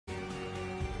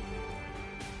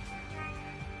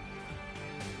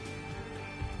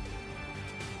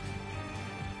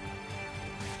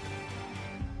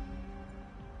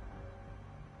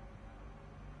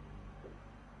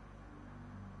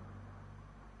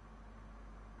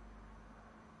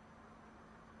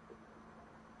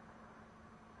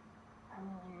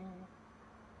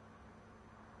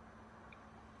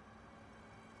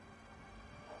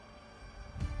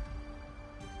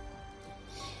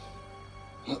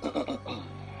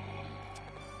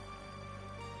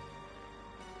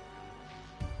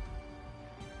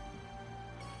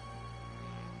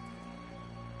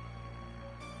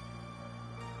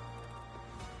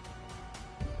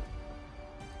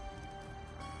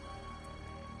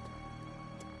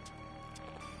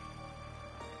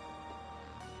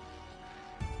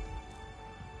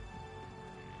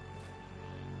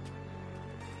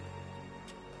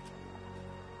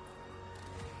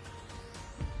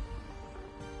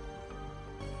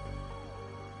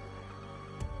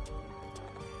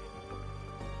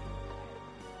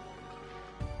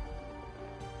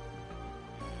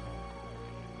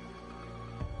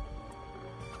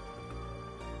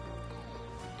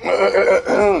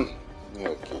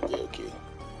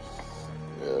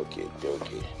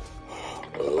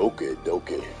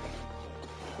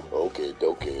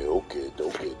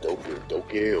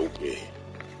Okay.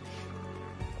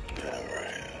 All right.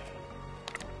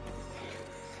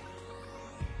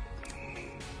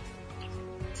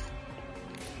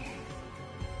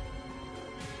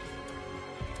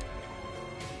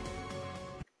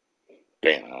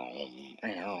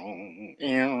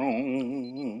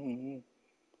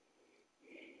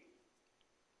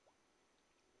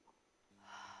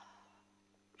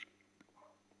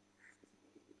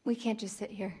 We can't just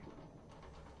sit here.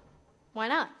 Why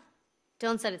not?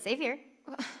 Dylan said it's safe here.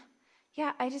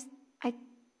 Yeah, I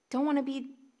don't want to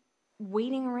be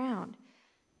waiting around.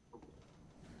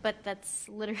 But that's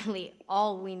literally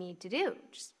all we need to do.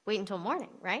 Just wait until morning,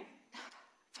 right?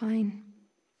 Fine.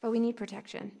 But we need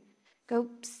protection. Go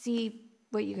see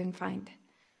what you can find.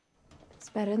 It's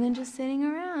better than just sitting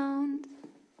around.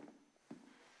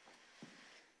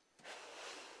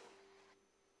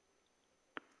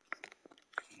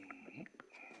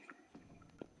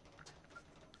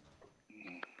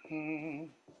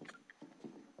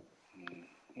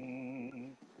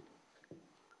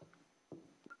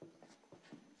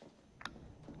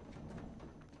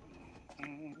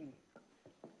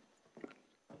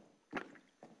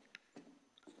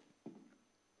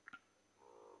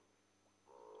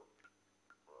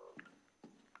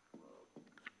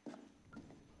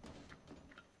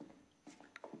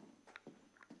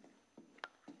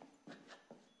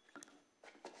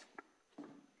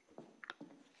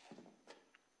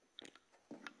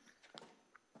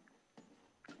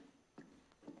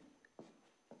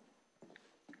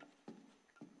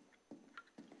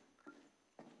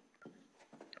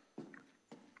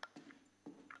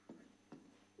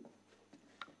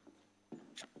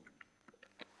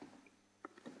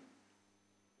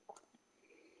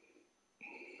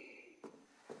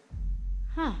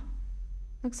 Huh.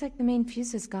 Looks like the main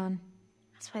fuse is gone.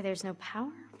 That's why there's no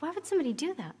power? Why would somebody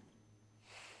do that?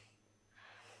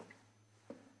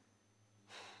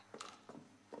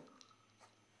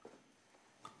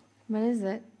 What is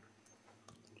it?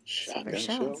 Shotgun Silver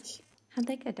shells? How'd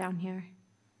they get down here?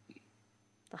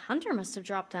 The hunter must have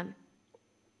dropped them.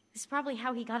 This is probably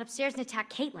how he got upstairs and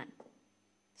attacked Caitlin.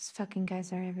 These fucking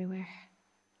guys are everywhere.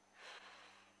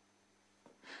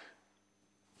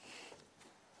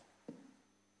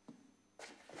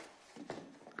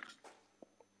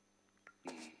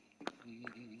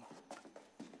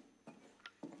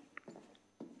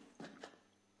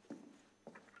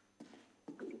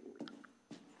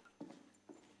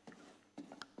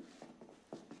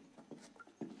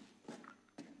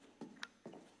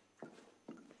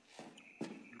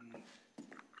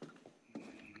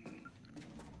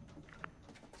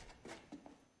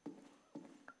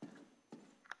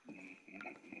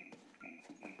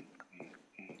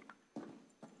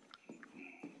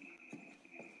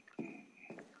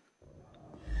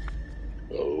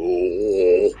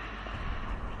 Oh.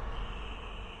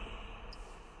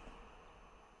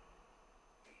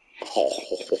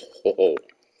 Oh.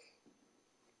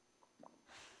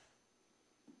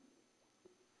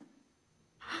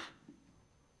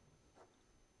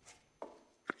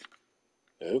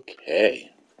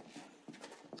 Okay.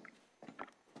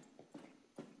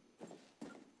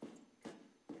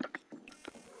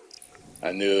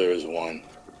 I knew there was one.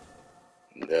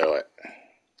 Knew it.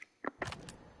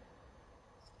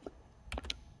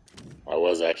 I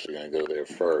was actually going to go there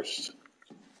first.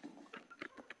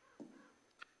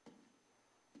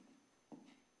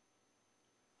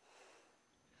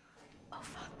 Oh,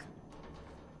 fuck.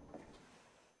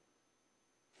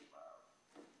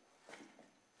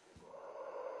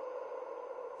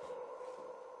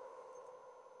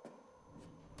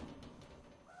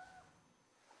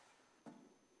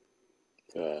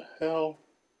 The hell?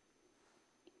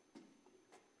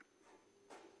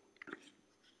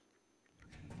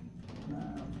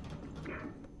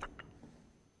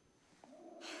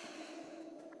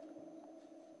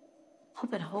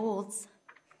 Hope it holds.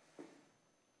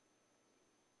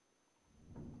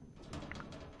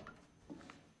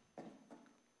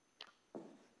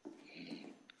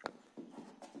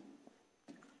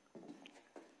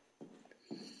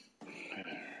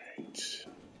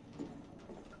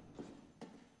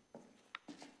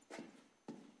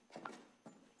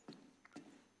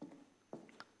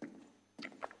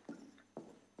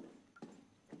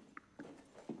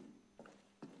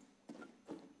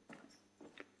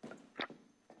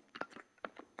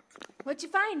 What'd you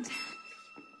find?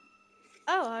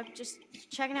 Oh, I'm just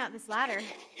checking out this ladder.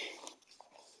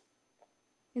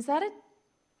 Is that a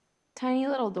tiny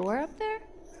little door up there?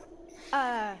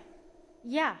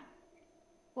 Yeah.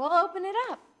 Well, open it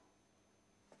up.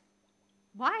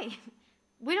 Why?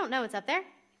 We don't know what's up there.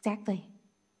 Exactly.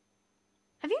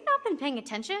 Have you not been paying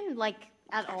attention, like,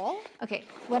 at all? Okay,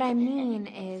 what I mean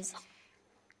is,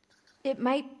 it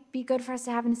might be good for us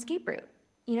to have an escape route.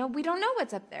 You know, we don't know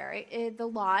what's up there. The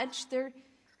lodge, there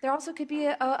also could be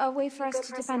a way for us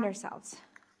to defend ourselves.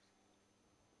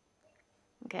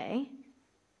 Okay.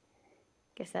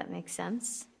 Guess that makes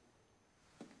sense.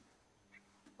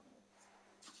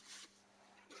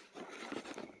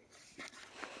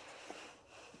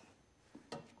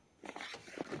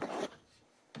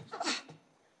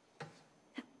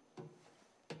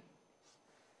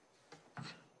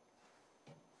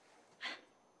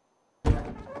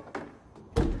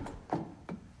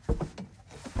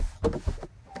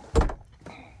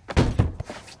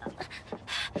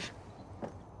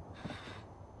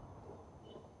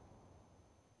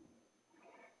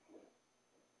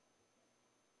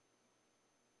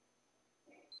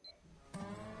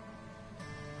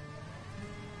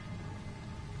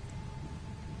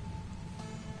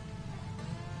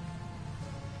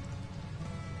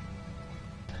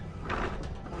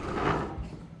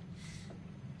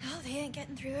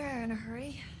 Getting through there in a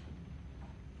hurry.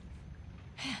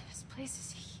 Man, this place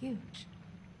is huge.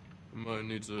 Might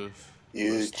need to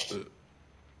Huge. rest a bit.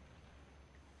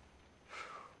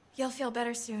 You'll feel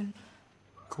better soon.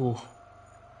 Cool.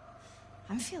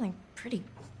 I'm feeling pretty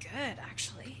good,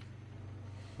 actually.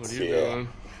 What are you Yeah.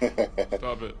 doing?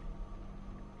 Stop it.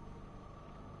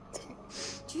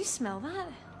 Do you smell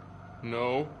that?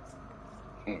 No.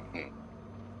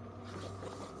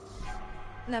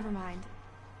 Never mind.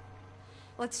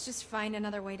 Let's just find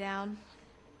another way down.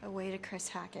 A way to Chris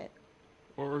Hackett.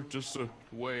 Or just a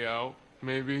way out,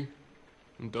 maybe.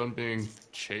 I'm done being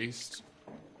chased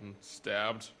and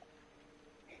stabbed.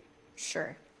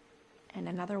 Sure. And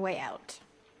another way out.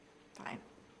 Fine.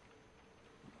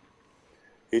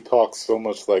 He talks so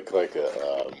much like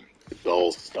a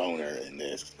dull stoner in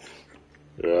this.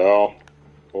 Yeah.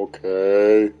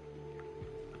 Okay.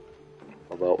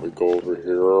 How about we go over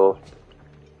here?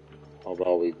 How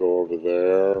about we go over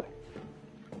there?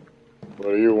 What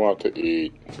do you want to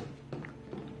eat?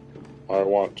 I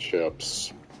want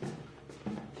chips.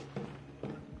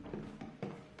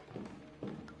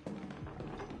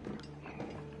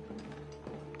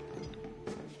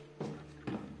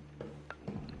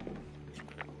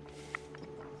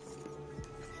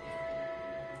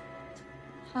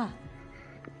 Huh.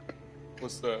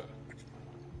 What's that?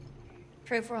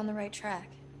 Proof we're on the right track.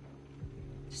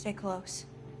 Stay close.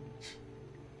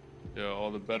 Yeah,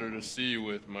 all the better to see you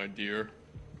with, my dear.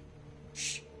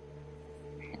 Shh.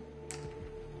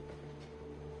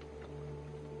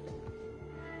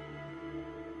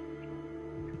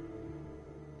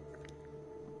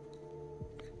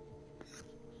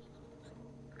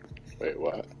 Wait,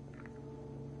 what?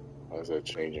 Why is that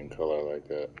changing color like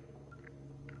that?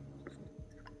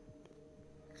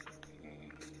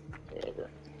 Whatever.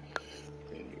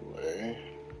 Anyway.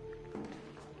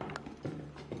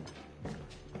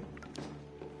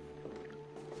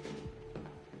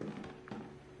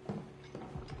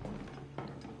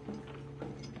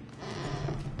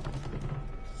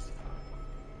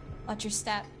 Watch your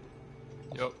step.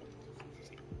 Yep.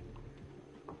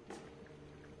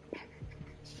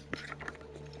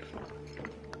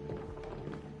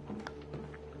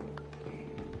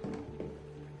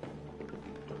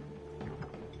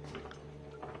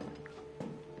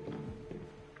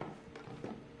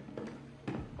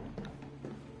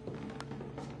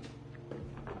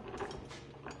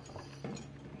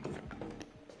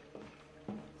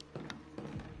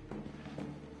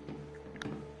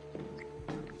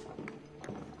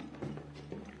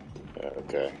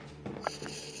 Okay.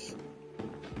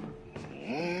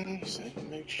 So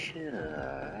make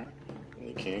sure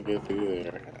you can't get through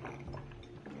there.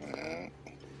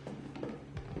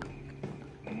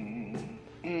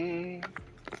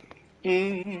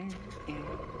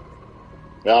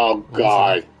 Oh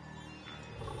God!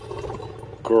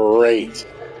 great.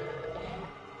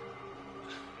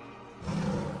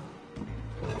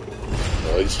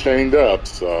 Well, he's chained up,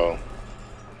 so...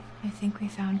 I think we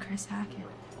found Chris Hackett.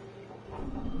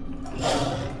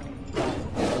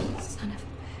 Son of a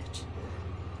bitch.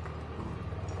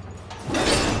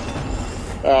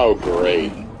 Oh,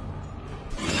 great.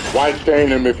 Why chain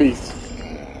him if he's...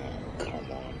 Come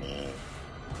on, man.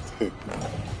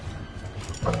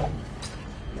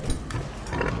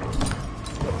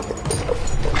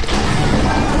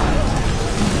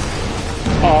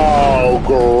 Oh,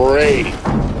 great.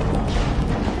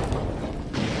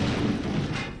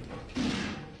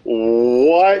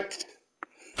 What?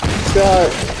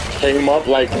 That came up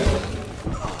like it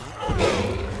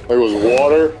was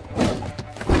water.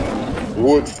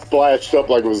 Wood splashed up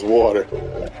like it was water.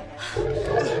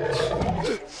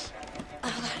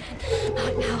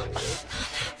 Not now.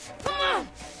 Come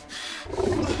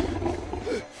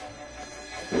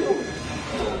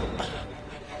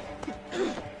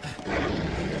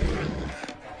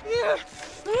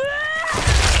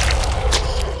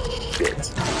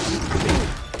Shit.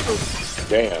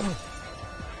 Damn.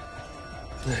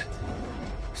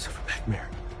 Nightmare.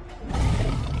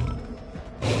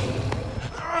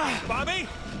 Bobby!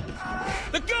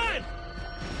 The gun!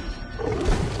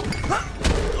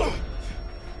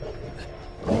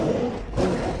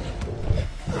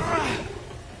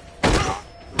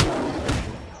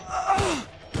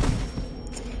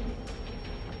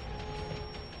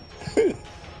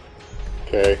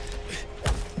 Okay.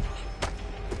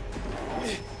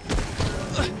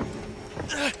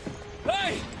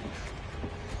 Hey!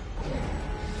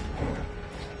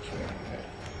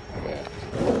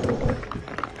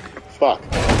 Fuck.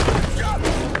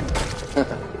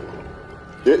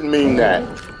 Didn't mean that.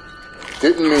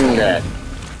 Didn't mean that.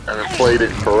 And I played it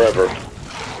forever.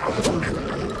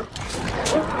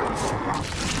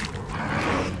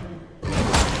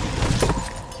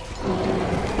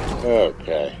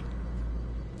 Okay.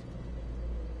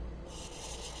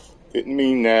 Didn't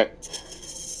mean that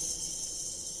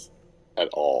at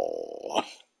all.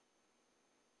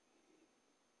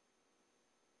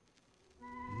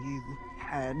 You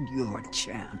had your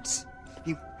chance.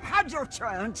 You had your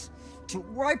chance to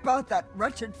wipe out that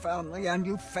wretched family, and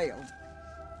you failed.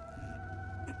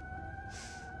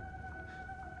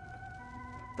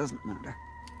 Doesn't matter.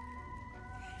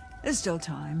 There's still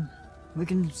time. We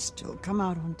can still come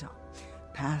out on top.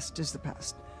 Past is the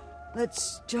past.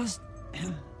 Let's just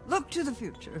look to the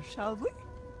future, shall we?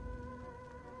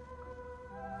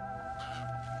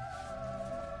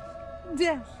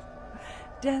 Death.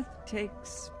 Death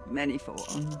takes many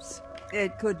forms.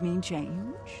 It could mean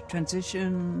change,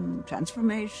 transition,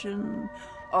 transformation,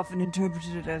 often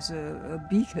interpreted as a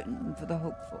beacon for the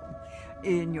hopeful.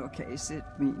 In your case, it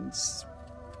means,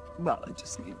 well, it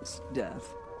just means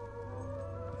death.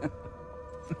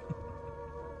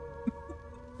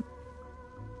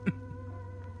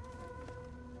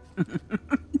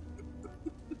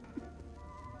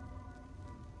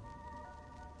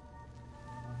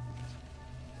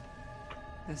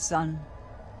 The sun,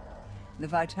 the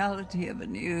vitality of a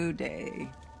new day.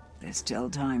 There's still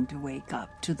time to wake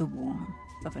up to the warmth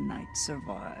of a night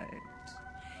survived.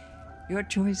 Your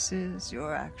choices,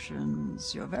 your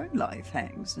actions, your very life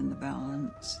hangs in the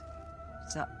balance.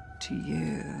 It's up to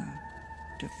you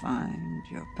to find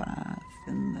your path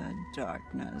in the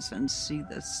darkness and see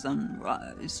the sun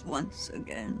rise once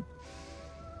again.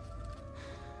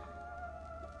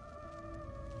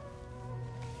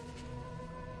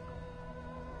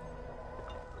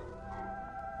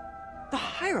 The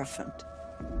Hierophant.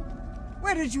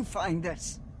 Where did you find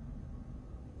this?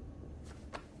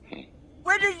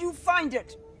 Where did you find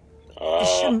it? He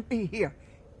shouldn't be here.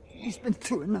 He's been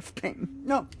through enough pain.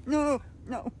 No, no,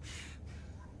 no.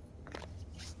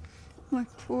 My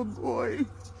poor boy.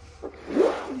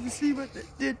 You see what they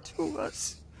did to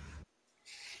us?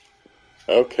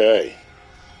 Okay.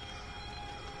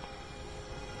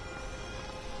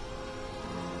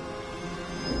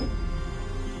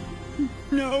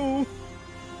 No.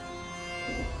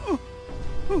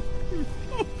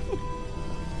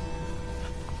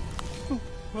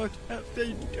 What have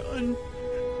they done?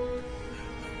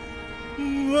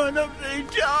 What have they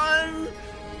done?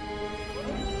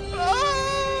 Ah!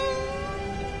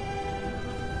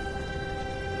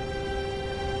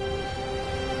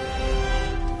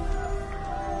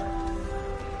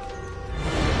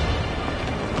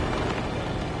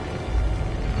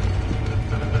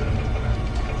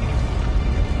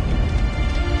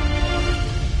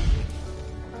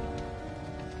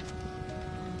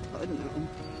 Oh, no.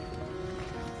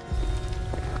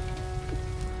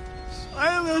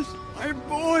 Silas, my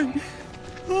boy.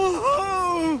 Oh.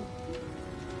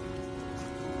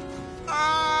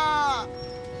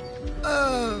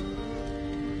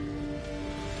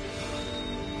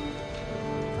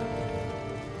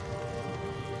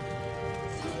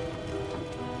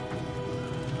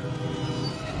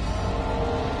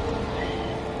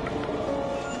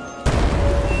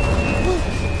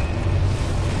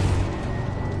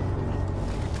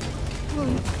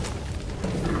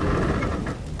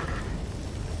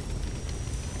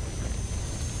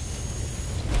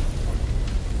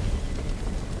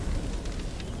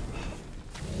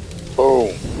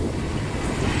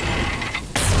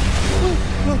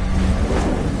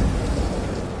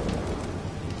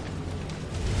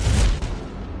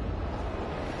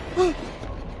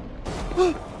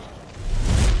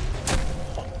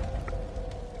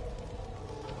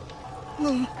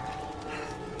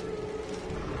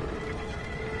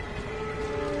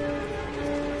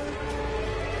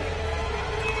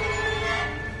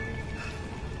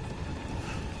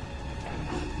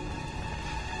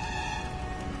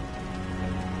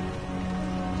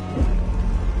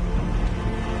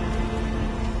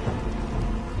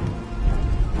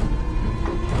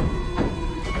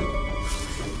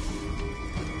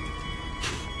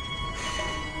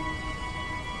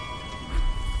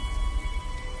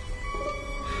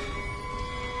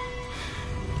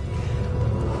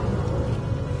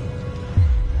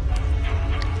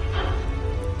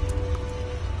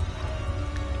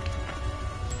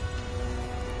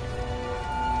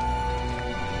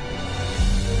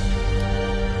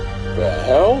 The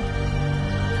hell?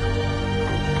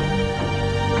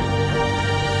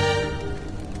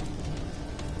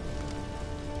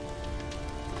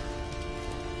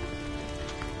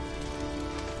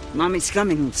 Mommy's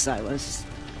coming, Silas.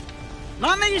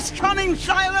 Mommy's coming,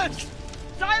 Silas!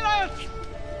 Silas!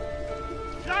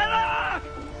 Silas!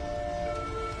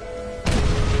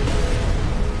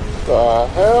 The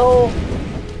hell?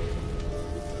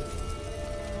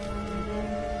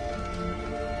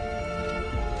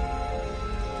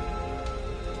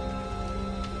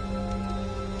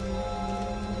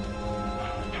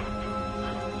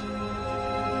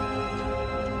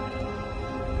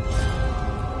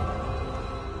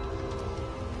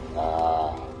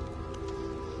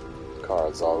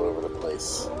 Cards all over the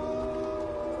place.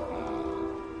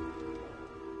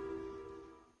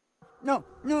 No,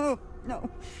 no, no.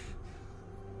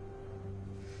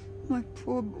 My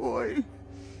poor boy.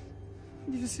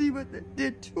 You see what they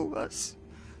did to us?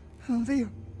 How they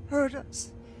hurt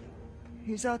us.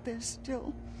 He's out there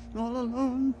still, all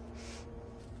alone.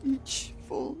 Each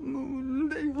full moon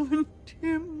they hunt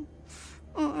him,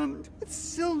 armed with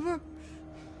silver,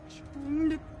 trying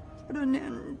to put an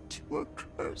end to a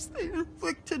curse they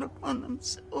inflicted upon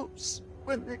themselves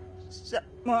when they set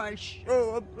my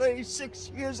show ablaze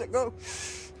 6 years ago.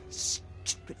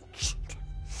 Stupid children.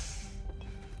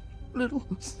 Little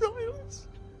Silas,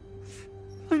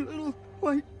 my little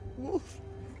white wolf.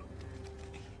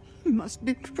 You must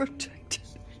be protected.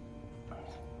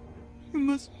 You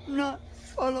must not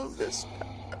follow this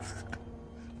path.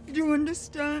 Do you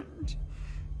understand?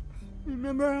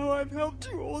 Remember how I've helped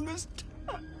you all this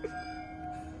time.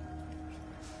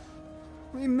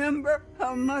 Remember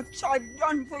how much I've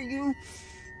done for you.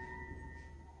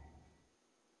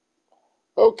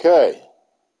 Okay.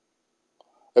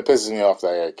 That pisses me off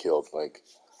that I got killed. Like,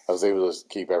 I was able to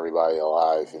keep everybody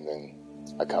alive, and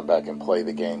then I come back and play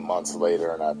the game months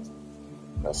later, and I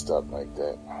messed up like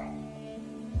that.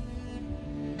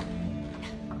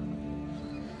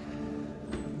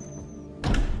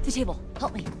 The table,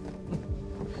 help me.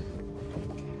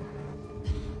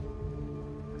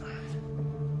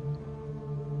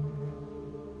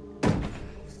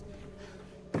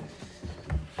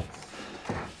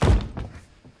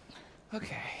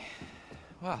 Okay.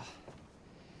 Well,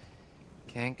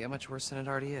 can't get much worse than it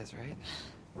already is, right?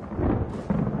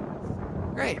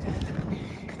 Great.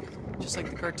 Just like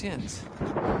the cartoons.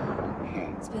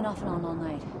 It's been off and on all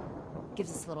night.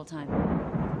 Gives us a little time.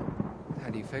 How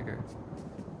do you figure?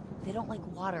 They don't like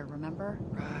water, remember?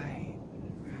 Right.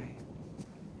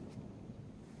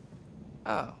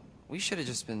 Oh, we should have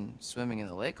just been swimming in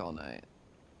the lake all night.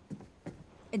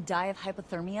 And die of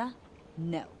hypothermia?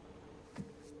 No.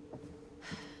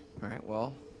 Alright,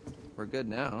 well, we're good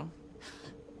now.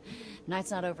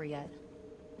 Night's not over yet.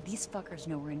 These fuckers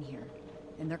know we're in here,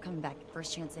 and they're coming back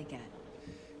first chance they get.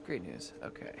 Great news.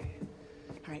 Okay.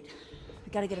 Alright,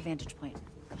 we gotta get a vantage point.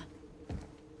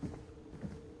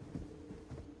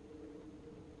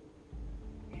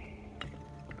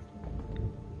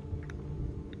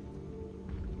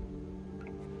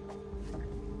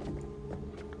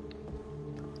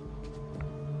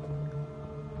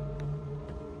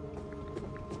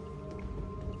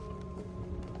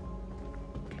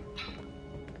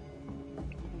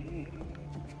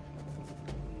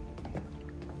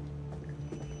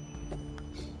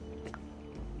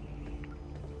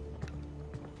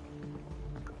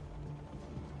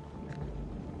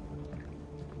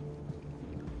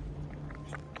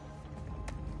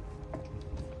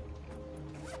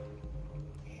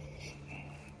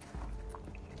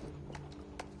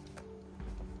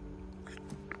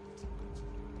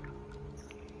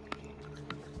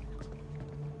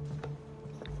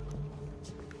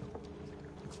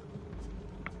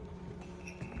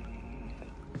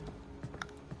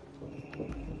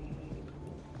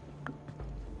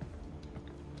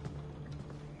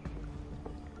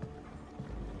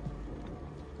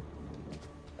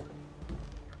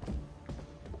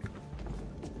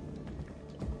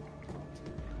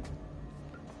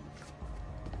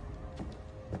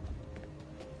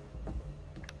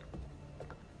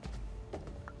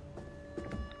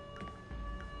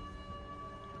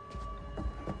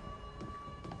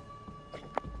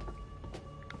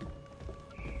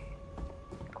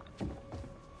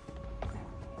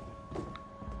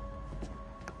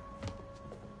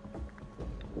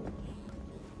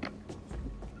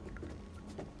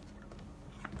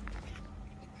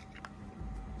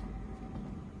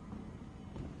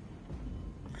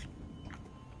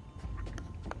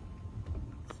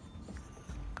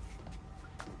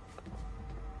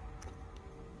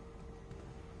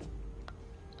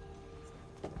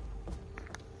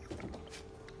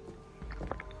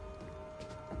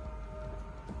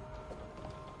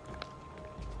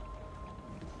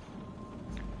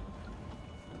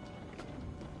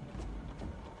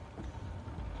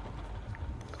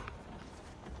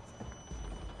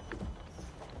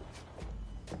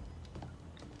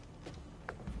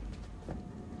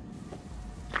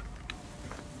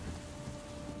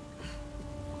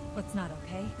 not,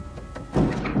 okay?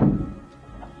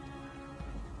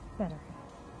 Better.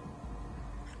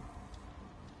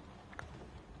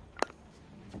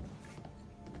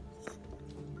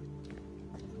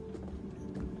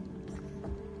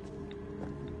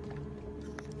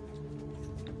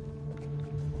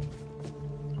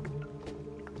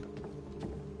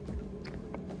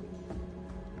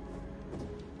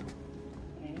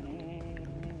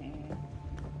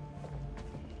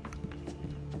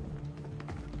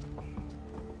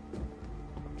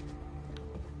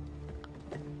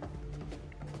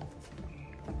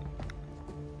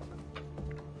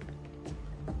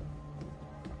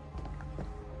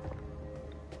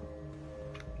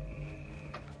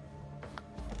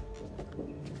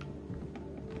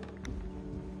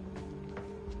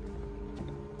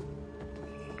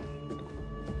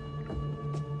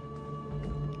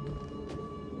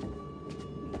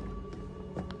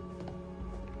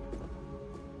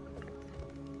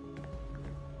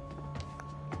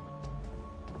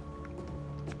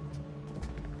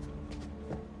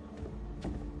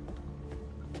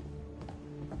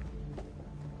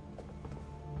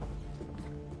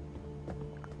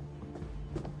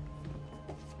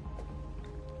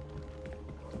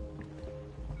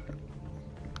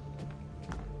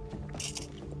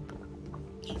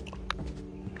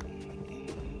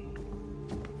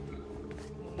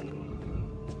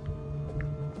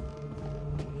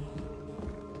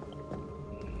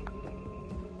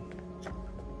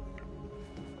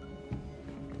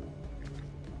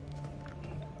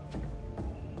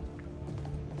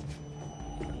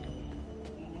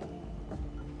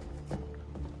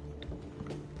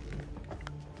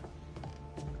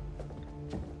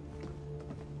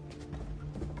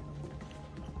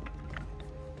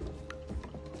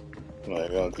 No, you're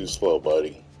going too slow,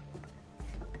 buddy.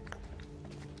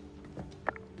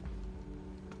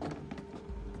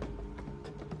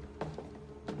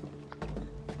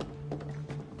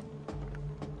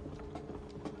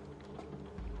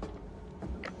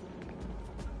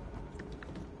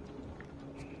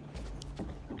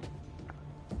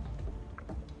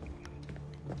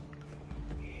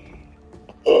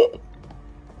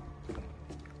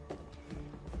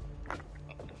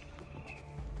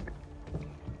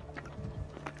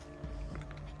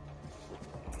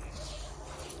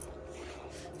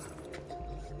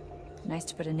 Nice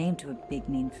to put a name to a big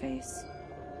mean face.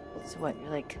 So what, you're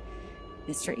like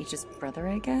Mr. H's brother,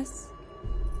 I guess?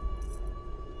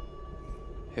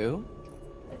 Who?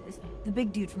 The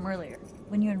big dude from earlier,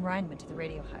 when you and Ryan went to the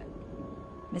radio hut.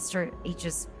 Mr.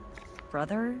 H's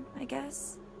brother, I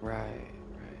guess? Right.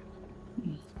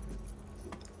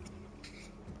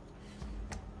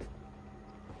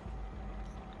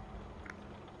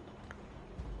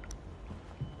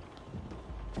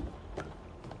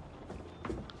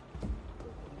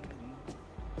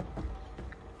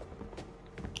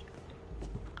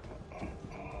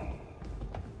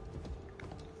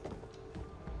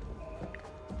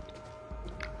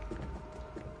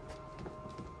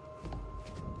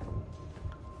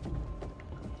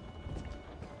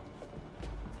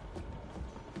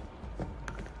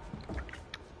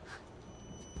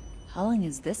 How long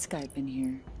has this guy been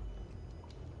here?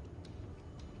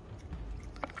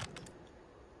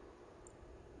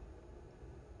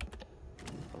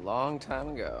 A long time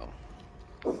ago.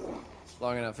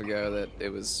 Long enough ago that it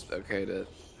was okay to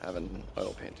have an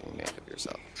oil painting made of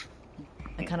yourself.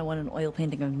 I kind of want an oil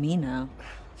painting of me now.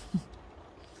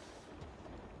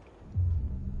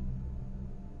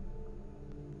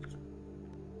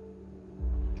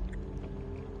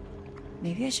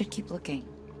 Maybe I should keep looking.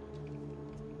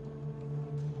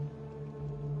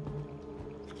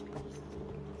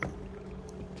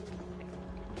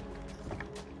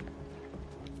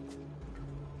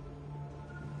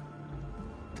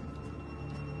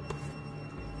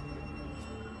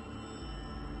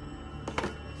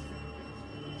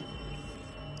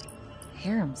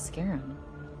 Hear him, scare him.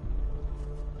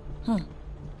 Huh.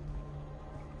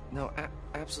 No,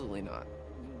 absolutely not.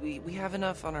 We have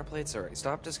enough on our plates already.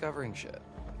 Stop discovering shit.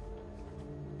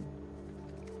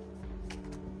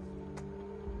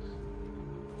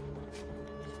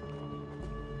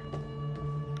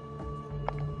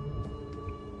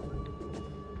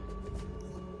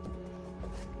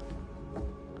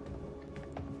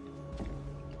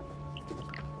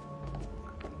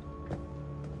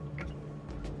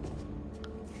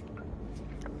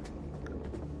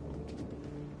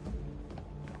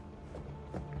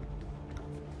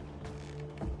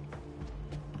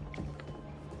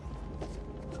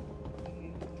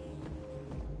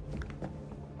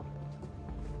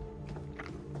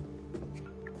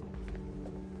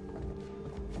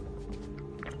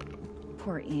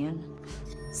 Poor Ian.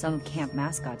 some camp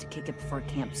mascot to kick it before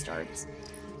camp starts.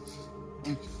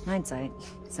 In hindsight,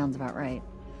 sounds about right.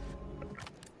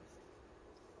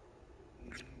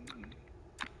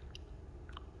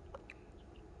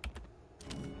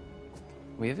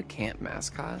 We have a camp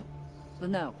mascot? Well,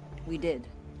 no, we did.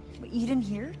 But you didn't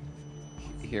hear?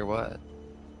 Hear what?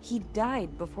 He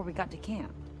died before we got to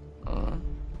camp.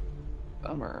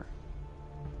 Bummer.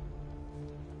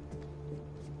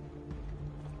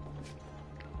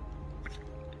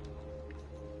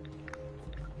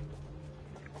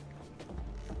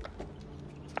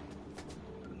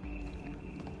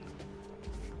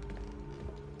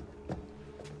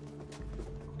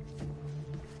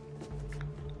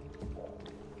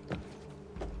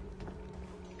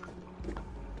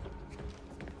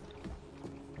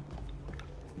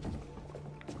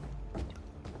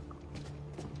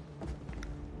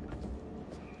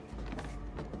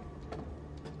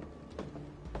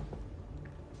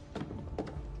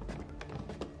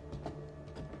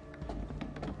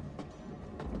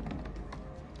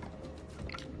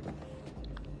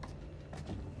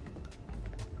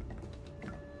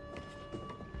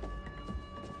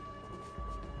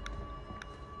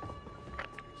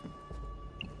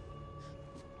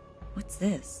 What's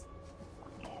this?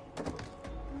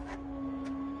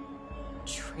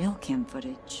 Trail cam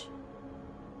footage.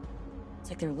 It's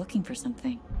like they're looking for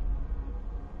something.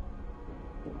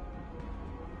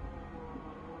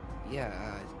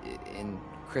 Yeah, in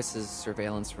Chris's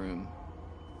surveillance room.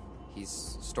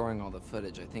 He's storing all the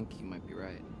footage. I think you might be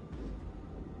right.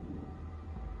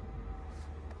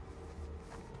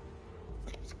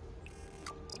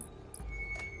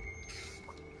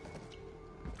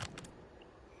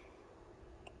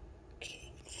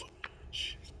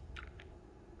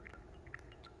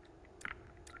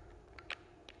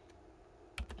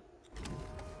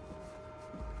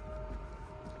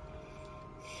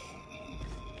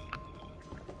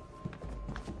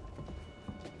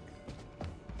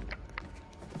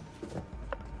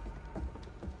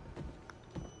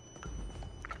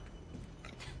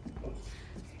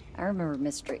 I remember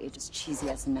Mr. H's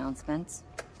cheesy-ass announcements.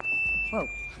 Whoa.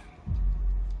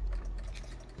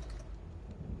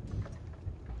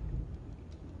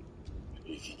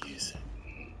 You can use it.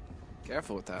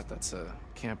 Careful with that. That's a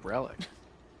camp relic.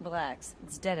 Relax.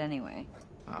 It's dead anyway.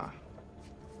 Ah.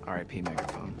 R.I.P.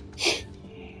 megaphone.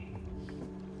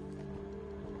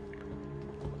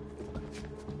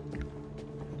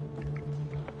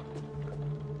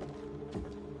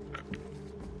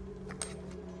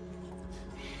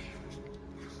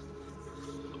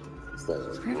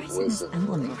 Where have I seen this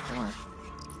emblem before?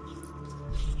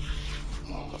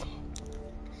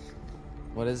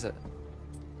 What is it?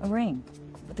 A ring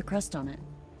with a crest on it.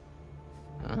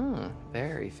 Ah,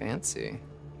 very fancy.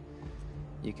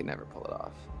 You can never pull it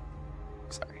off.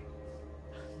 Sorry.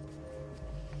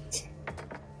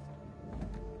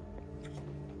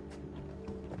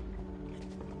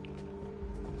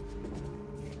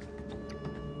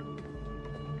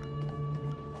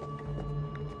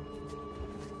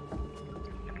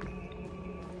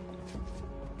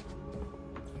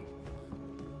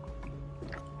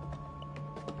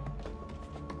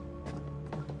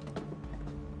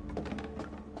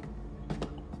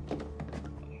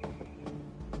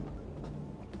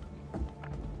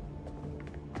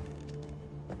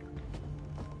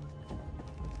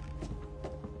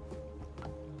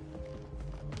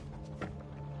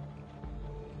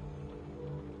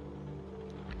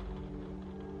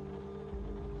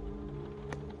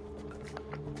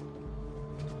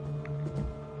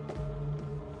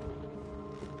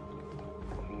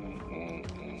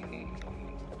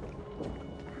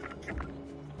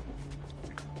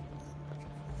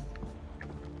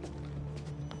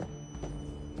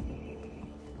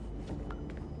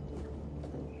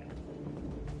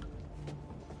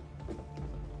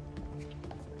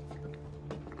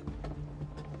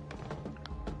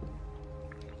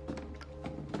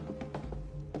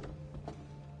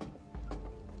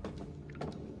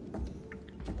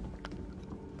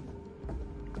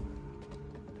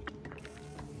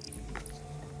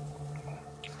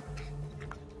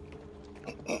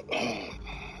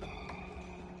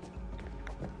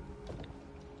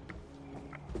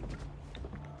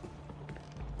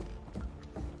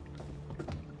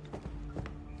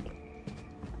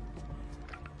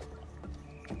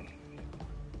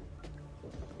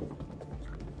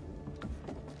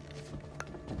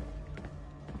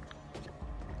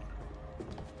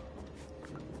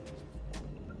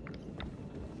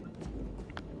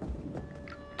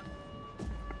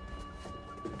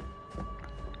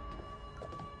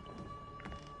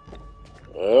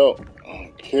 Well,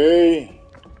 okay.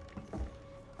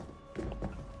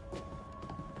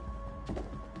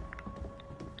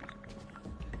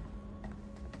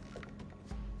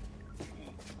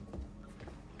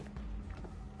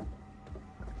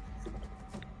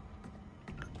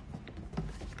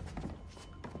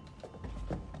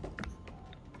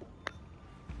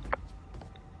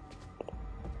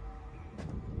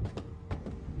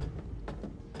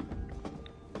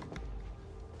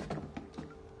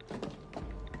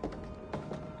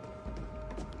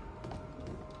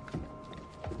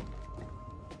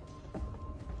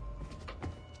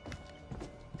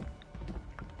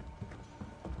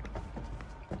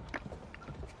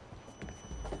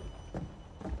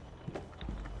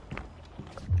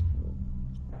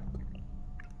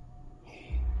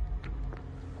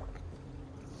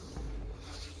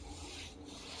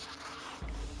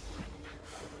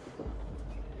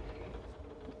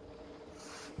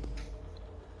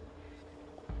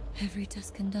 Every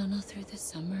dusk and dawn all through the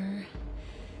summer.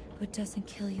 What doesn't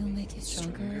kill you will make you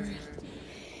stronger.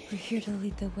 We're here to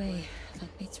lead the way.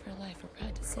 Like mates for life, we're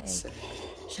proud to say.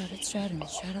 Shout it Stroud and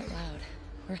shout out loud.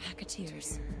 We're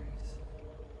Hacketeers.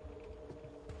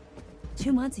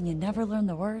 2 months and you never learn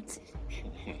the words?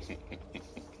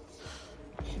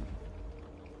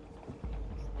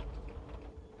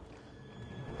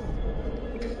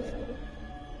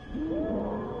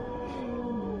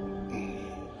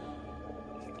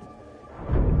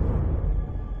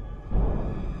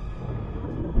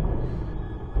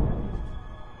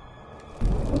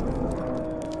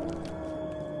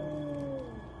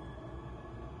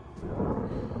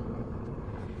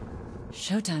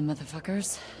 Showtime,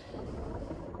 motherfuckers.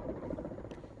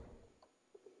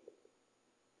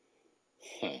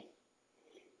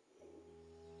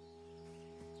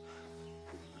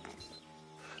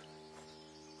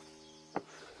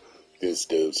 This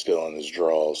dude's still in his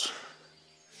drawers.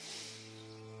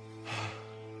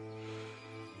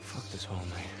 Fuck this whole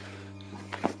night.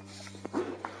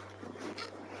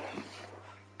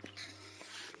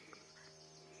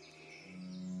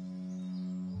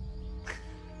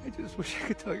 I just wish I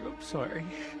could tell you I'm sorry.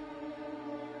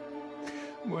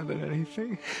 More than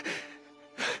anything.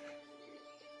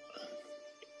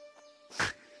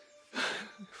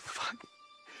 Fuck.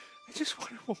 I just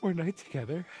wanted one more night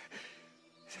together.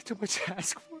 Is that too much to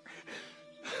ask for?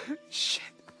 Shit.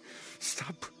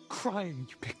 Stop crying,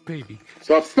 you big baby.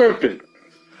 Stop surfing.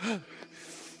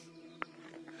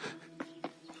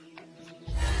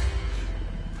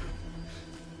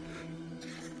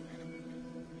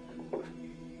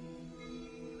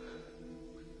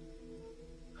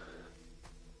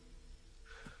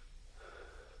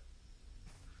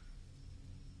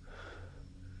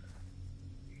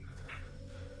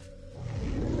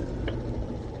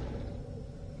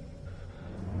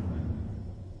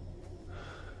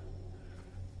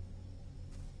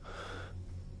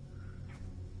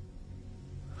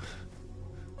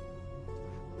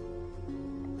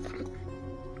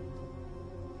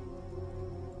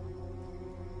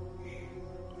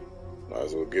 Might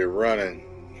as well get running.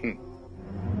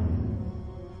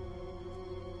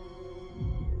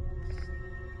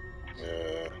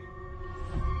 Yeah.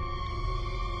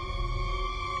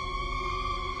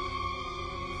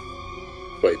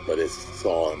 Wait, but it's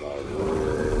saw him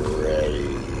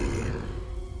already.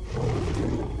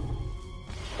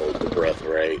 Hold the breath,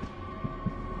 right?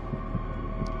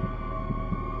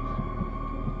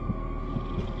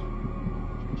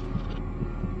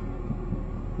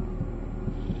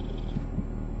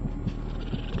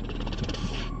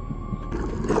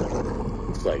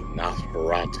 It's like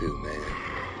Nosferatu, man.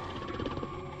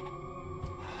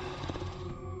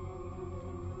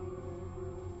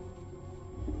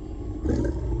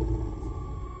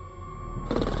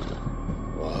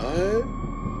 What?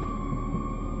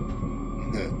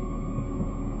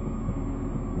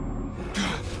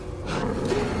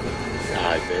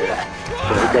 God, man.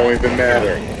 It don't even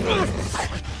matter.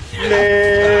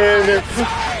 Man!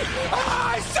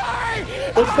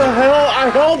 What the hell? I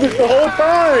held it the whole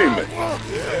time!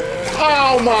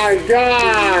 Oh my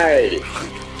god!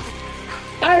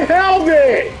 I held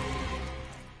it!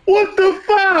 What the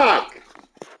fuck?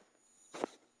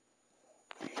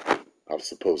 I'm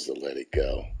supposed to let it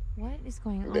go. What is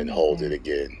going on? And then hold it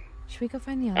again. Should we go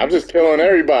find the others? I'm just killing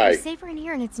everybody. It's safer in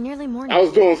here and it's nearly morning. I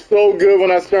was doing so good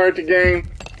when I started the game.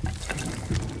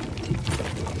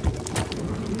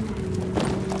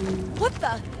 What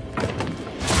the?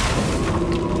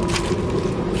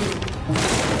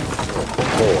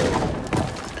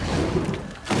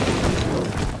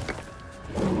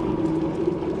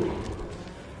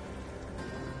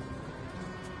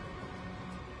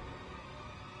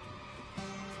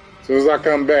 As soon as I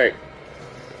come back.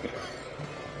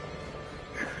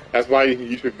 That's why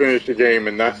you should finish the game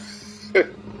and not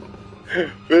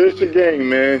finish the game,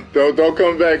 man. Don't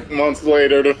come back months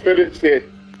later to finish it.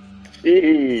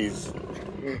 Jeez.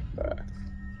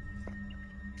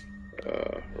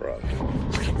 Right.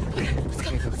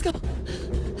 Let's go.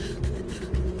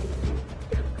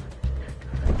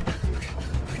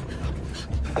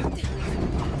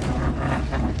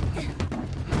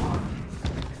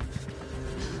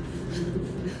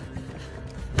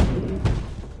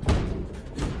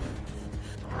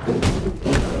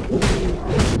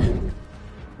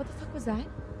 What the fuck was that?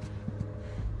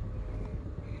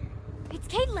 It's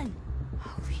Caitlin.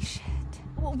 Holy shit.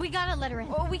 Well, we gotta let her in.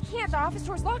 Oh, we can't. The office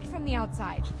door's locked from the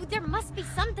outside. There must be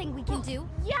something we can do.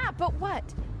 Yeah, but what?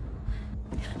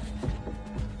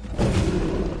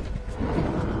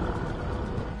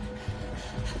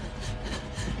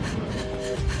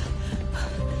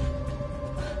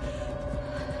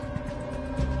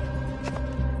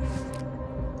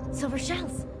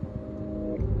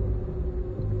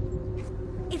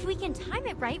 can time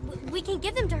it right, we can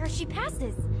give them to her if she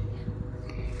passes.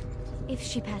 If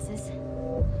she passes.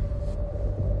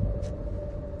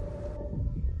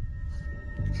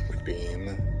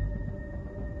 Beam.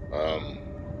 Yeah.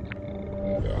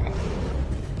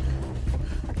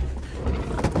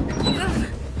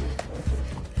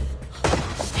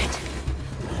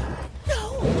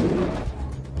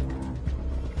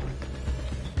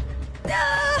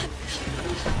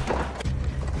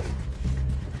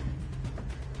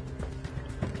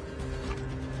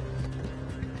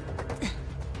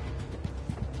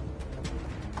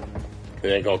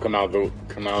 They ain't gonna come out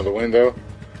of the window.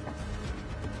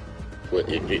 What,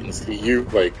 it didn't see you?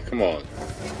 Like, come on.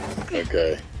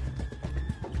 Okay.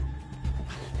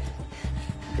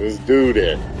 Let's do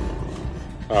that.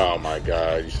 Oh my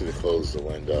god, you should have closed the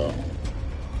window.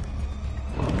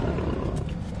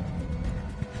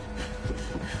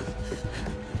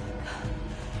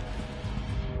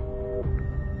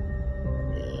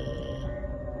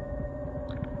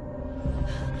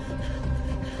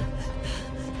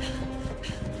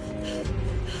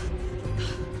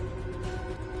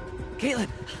 Caitlin!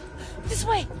 This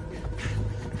way!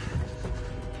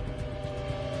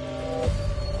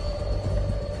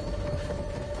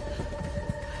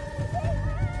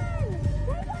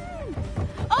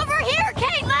 Over here,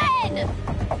 Caitlin!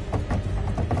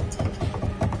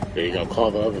 Yeah, you gonna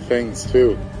call the other things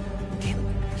too.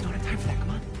 Caitlin, you don't have time for that, come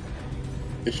on.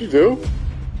 Yes, you do.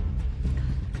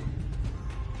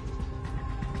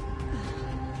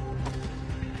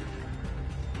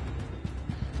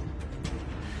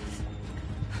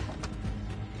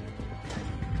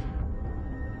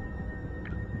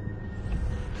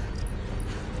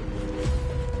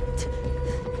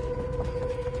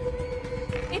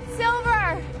 It's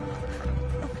Silver!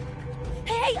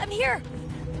 Hey, I'm here!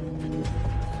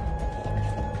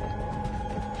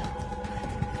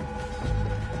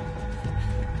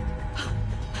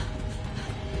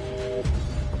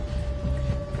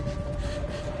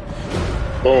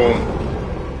 Boom.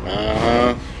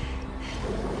 Uh-huh.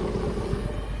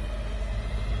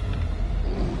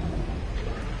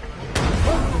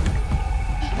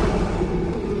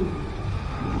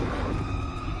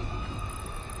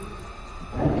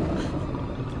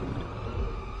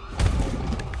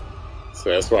 So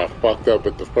that's why I fucked up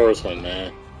with the first one,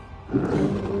 man.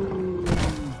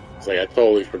 It's like I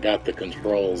totally forgot the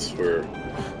controls for,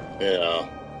 you know,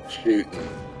 shooting.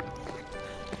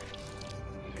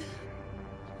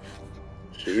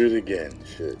 Shoot it again,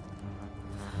 shit.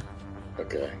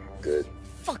 Okay, good.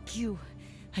 Fuck you.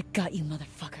 I got you,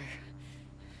 motherfucker.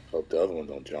 Hope the other one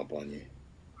don't jump on you.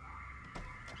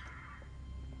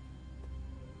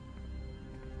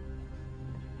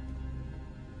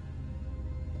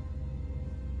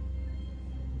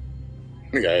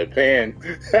 We got a pan.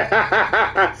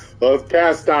 Well, it's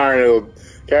cast iron.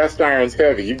 Cast iron's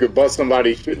heavy. You could bust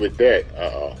somebody's shit with that.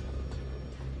 Uh-oh.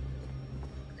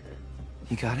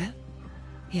 You got it?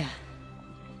 Yeah.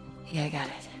 Yeah, I got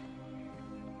it.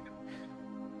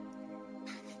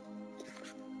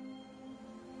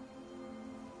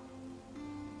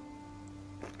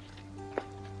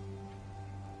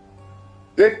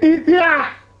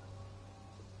 Leticia!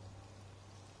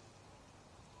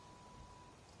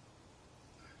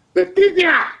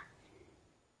 Leticia!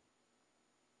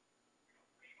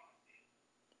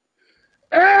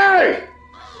 Hey!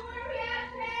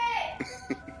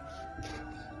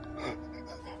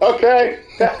 Okay.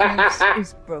 The curse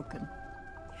is broken.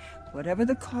 Whatever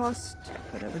the cost,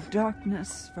 whatever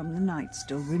darkness from the night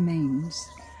still remains,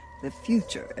 the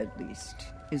future, at least,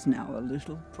 is now a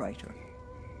little brighter.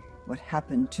 What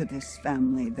happened to this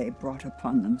family they brought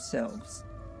upon themselves,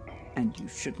 and you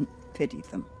shouldn't pity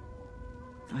them.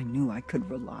 I knew I could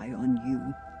rely on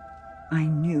you. I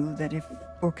knew that if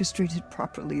orchestrated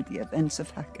properly, the events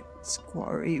of Hackett's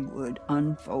Quarry would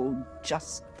unfold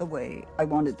just the way I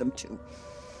wanted them to.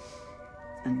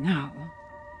 And now,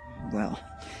 well,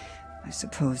 I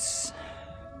suppose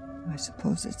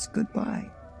it's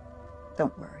goodbye.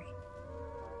 Don't worry.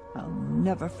 I'll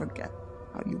never forget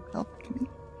how you helped me.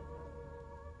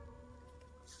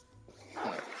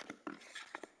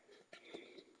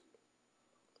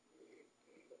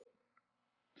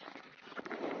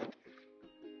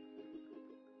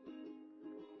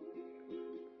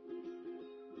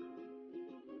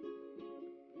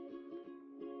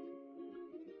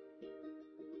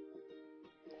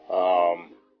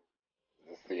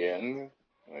 That's the end.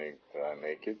 Like, did I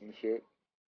make it and shit?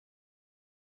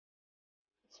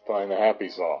 It's playing the happy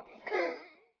song.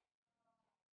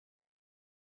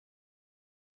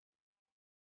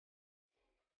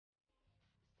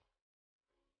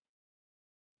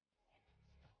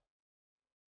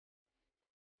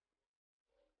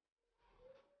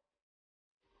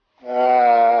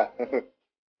 Uh,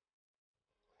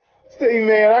 see,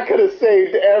 man, I could have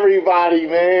saved everybody,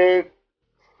 man.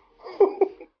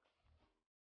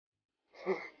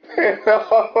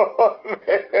 Oh,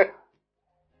 man.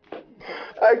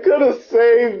 I could have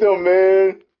saved them,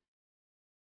 man.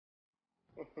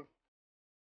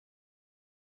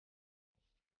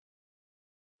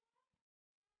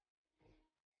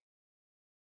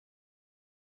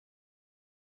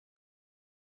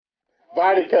 If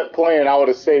I'd have kept playing, I would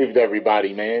have saved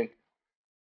everybody, man.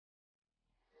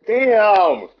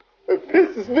 Damn! It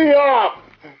pisses me off!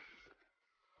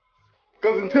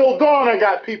 Because until dawn, I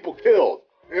got people killed.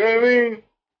 You know what I mean?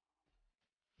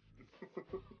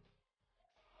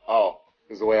 Oh,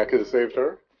 there's a way I could have saved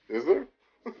her? Is there?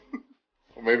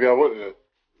 Well, maybe I wouldn't have.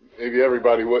 Maybe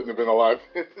everybody wouldn't have been alive.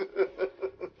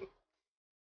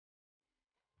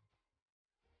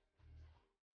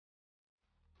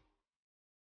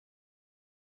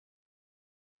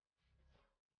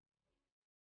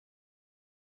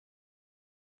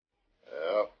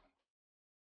 Yeah.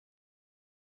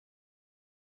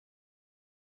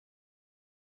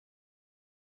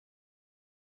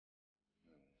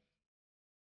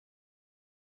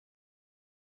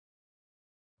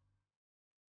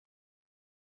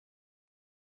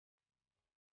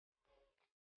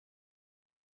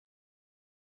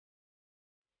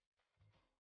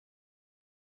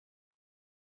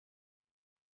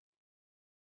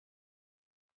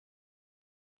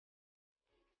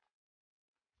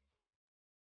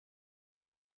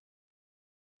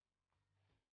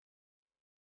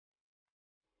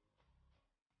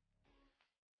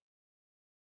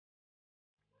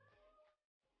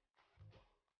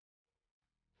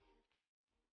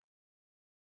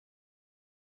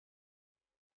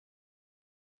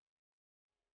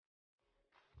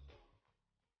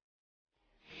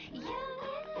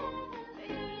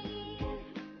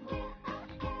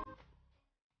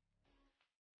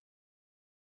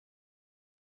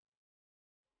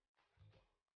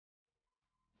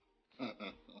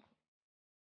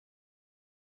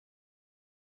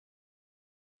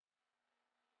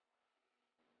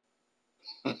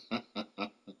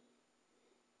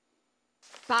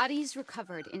 Bodies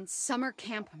recovered in summer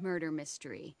camp murder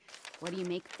mystery. What do you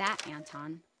make that,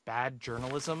 Anton? Bad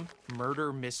journalism?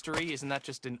 Murder mystery? Isn't that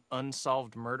just an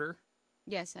unsolved murder?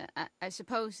 Yes, I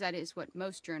suppose that is what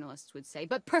most journalists would say,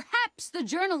 but perhaps the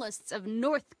journalists of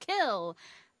North Kill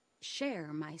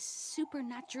share my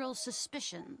supernatural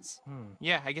suspicions.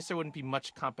 Yeah, I guess there wouldn't be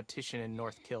much competition in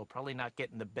North Kill. Probably not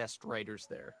getting the best writers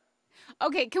there.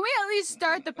 Okay, can we at least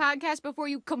start the podcast before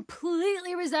you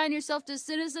completely resign yourself to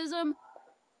cynicism?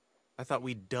 I thought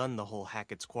we'd done the whole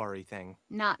Hackett's Quarry thing.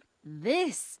 Not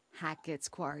this Hackett's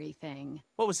Quarry thing.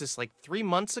 What was this, like 3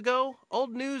 months ago?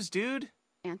 Old news, dude.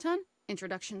 Anton,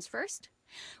 introductions first.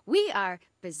 We are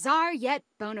Bizarre Yet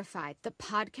Bonafide, the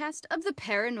podcast of the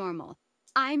paranormal.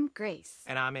 I'm Grace.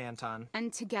 And I'm Anton.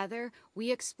 And together,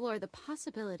 we explore the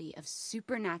possibility of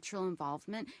supernatural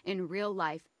involvement in real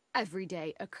life,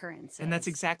 everyday occurrences. And that's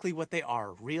exactly what they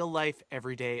are. Real life,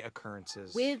 everyday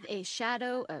occurrences. With a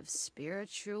shadow of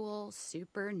spiritual,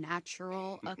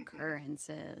 supernatural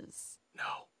occurrences.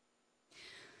 No.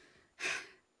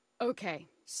 Okay,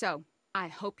 so I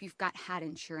hope you've got hat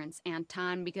insurance,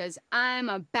 Anton, because I'm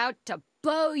about to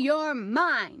blow your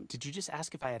mind. Did you just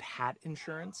ask if I had hat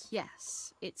insurance?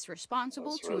 Yes, it's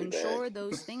responsible That's to really insure bad.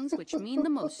 those things which mean the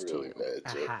most to Really you.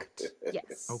 bad A joke. hat.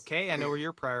 Yes. Okay, I know where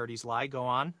your priorities lie. Go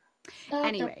on.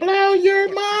 Anyway, Blow your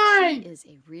there mind! actually is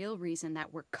a real reason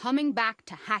that we're coming back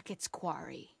to Hackett's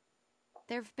Quarry.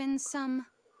 There've been some...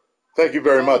 Thank you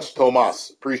very much,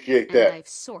 Tomas. Appreciate and that. I've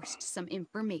sourced some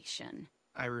information.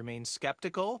 I remain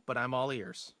skeptical, but I'm all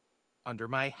ears. Under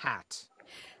my hat.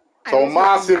 I was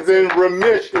Tomas hoping is in you'd say-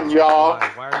 remission, y'all.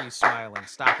 Why are you smiling?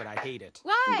 Stop it. I hate it.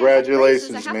 Why? Congratulations,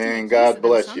 As gracious, I have to be man. pleased God with them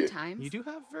bless you. sometimes. You do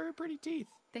have very pretty teeth.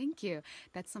 Thank you.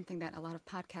 That's something that a lot of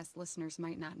podcast listeners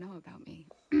might not know about me.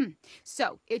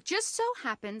 So, it just so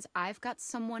happens I've got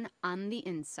someone on the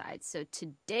inside. So,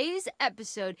 today's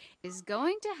episode is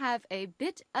going to have a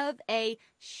bit of a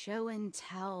show and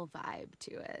tell vibe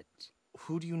to it.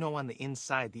 Who do you know on the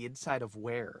inside? The inside of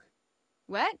where?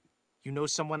 What? You know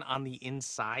someone on the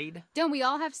inside? Don't we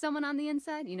all have someone on the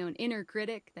inside? You know, an inner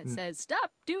critic that says,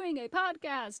 stop doing a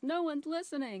podcast. No one's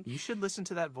listening. You should listen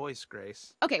to that voice,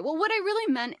 Grace. Okay, well, what I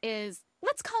really meant is,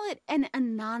 let's call it an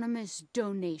anonymous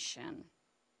donation.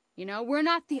 You know, we're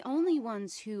not the only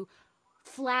ones who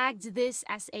flagged this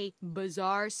as a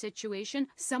bizarre situation.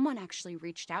 Someone actually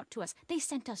reached out to us. They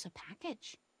sent us a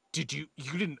package. You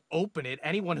didn't open it?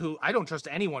 I don't trust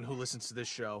anyone who listens to this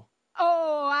show.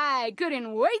 Oh, I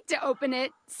couldn't wait to open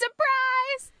it.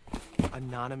 Surprise!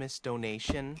 Anonymous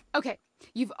donation? Okay,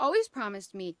 you've always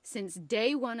promised me since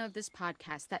day one of this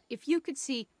podcast that if you could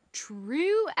see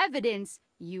true evidence,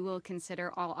 you will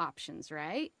consider all options,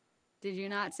 right? Did you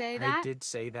not say that? I did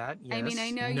say that, yes. I mean,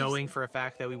 I know knowing for a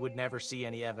fact that we would never see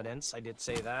any evidence, I did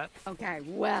say that. Okay,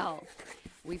 well,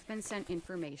 we've been sent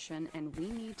information, and we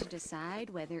need to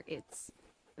decide whether it's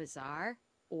bizarre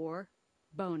or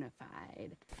bona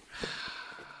fide.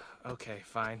 Okay,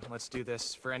 fine. Let's do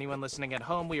this. For anyone listening at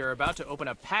home, we are about to open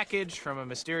a package from a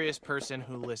mysterious person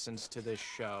who listens to this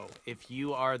show. If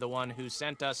you are the one who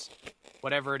sent us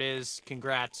whatever it is,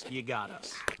 congrats, you got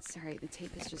us. Sorry, the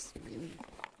tape is just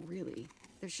really...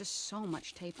 There's just so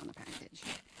much tape on the package.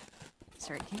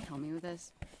 Sorry, can you help me with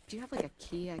this? Do you have, like, a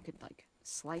key I could, like,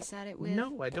 slice at it with?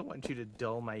 No, I don't want you to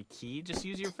dull my key. Just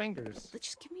use your fingers. But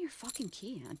just give me your fucking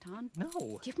key, Anton.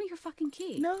 No. Give me your fucking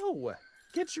key. No.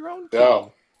 Get your own key.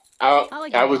 No.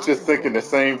 I was just thinking the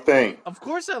same thing. Of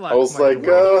course I lock I was my like,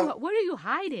 doors. What are you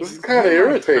hiding? This is kind of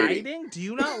irritating. Hiding? Do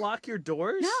you not lock your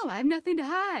doors? No, I have nothing to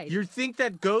hide. You think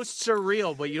that ghosts are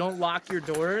real, but you don't lock your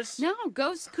doors? No,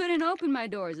 ghosts couldn't open my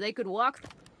doors. They could walk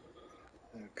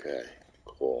Okay,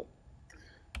 cool.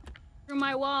 through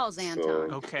my walls,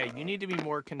 Anton. Okay, you need to be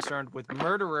more concerned with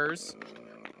murderers.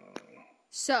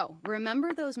 So,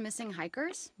 remember those missing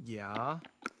hikers? Yeah.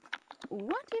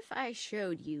 What if I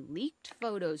showed you leaked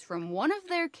photos from one of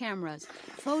their cameras?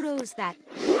 Photos that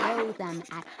show them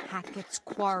at Hackett's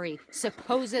Quarry,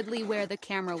 supposedly where the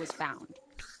camera was found.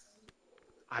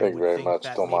 Thank you very think much,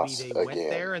 that Tomas, maybe they went again.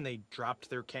 there and they dropped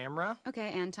their camera. Okay,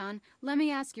 Anton, let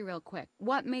me ask you real quick.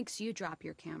 What makes you drop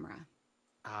your camera?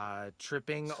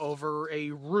 Tripping over a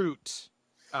root,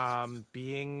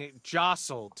 being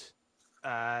jostled,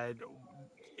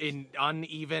 in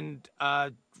uneven,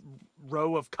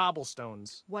 row of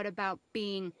cobblestones. What about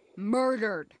being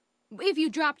murdered? If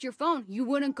you dropped your phone, you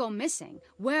wouldn't go missing.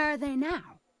 Where are they now?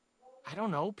 I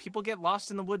don't know. People get lost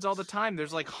in the woods all the time.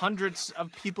 There's like hundreds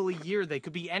of people a year. They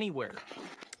could be anywhere.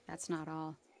 That's not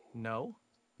all. No?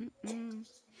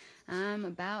 I'm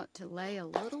about to lay a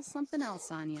little something else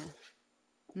on you.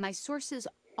 My sources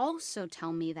also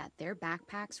tell me that their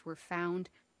backpacks were found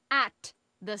at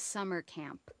the summer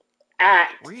camp. At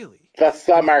Really? the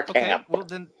summer Okay, camp. well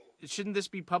then, shouldn't this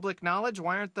be public knowledge?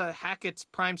 Why aren't the Hackett's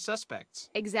prime suspects?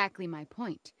 Exactly my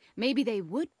point. Maybe they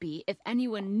would be if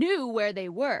anyone knew where they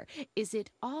were. Is it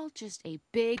all just a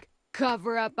big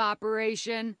cover-up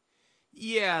operation?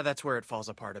 Yeah, that's where it falls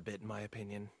apart a bit, in my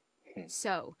opinion.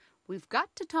 So, we've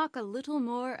got to talk a little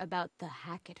more about the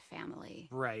Hackett family.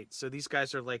 Right, so these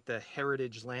guys are like the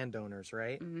heritage landowners,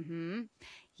 right? Mm-hmm.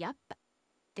 Yep.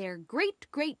 Their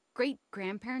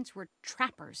great-great-great-grandparents were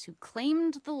trappers who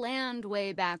claimed the land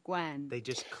way back when. They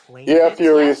just claimed Yeah, it?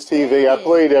 Furious TV. I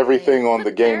played everything They on the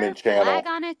put their gaming channel, flag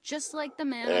on it just like the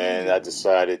man on the and I moon.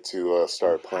 decided to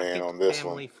start playing Hackett on this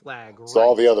family one. flag, right. So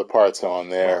all the other parts are on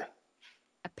there.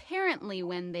 Apparently,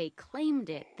 when they claimed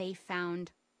it, they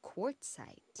found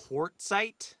quartzite.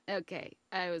 Quartzite? Okay,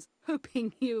 I was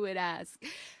hoping you would ask.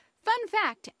 Fun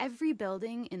fact, every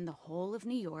building in the whole of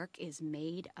New York is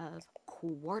made of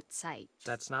quartzite.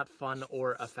 That's not fun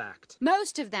or a fact.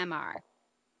 Most of them are,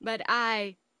 but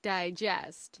I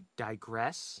digest.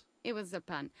 Digress? It was a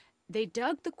pun. They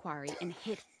dug the quarry and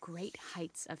hit great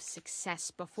heights of success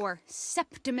before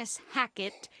Septimus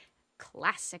Hackett,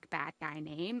 classic bad guy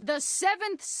name, the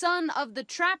seventh son of the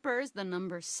trappers, the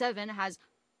number 7, has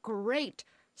great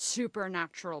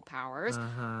supernatural powers,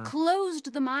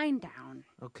 closed the mine down.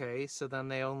 Okay, so then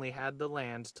they only had the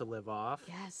land to live off.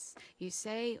 Yes, you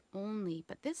say only,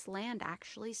 but this land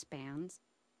actually spans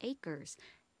acres.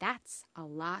 That's a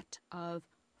lot of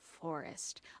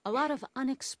forest, a lot of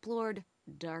unexplored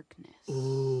darkness.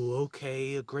 Ooh,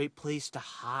 okay, a great place to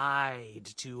hide,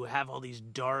 to have all these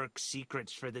dark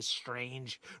secrets for this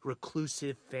strange,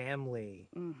 reclusive family.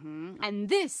 And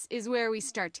this is where we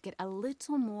start to get a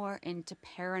little more into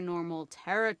paranormal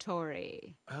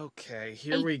territory. Okay,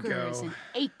 here we go. Acres and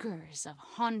acres of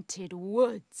haunted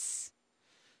woods.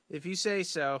 If you say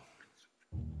so.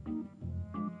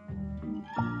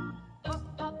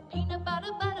 Pop, pop, peanut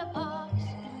butter, butter pops.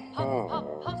 Pop,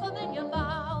 pop, pop them in your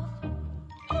mouth.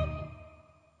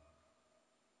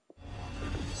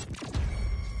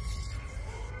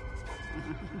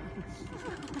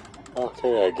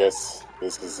 Okay, I guess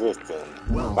this is it then.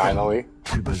 Welcome Finally.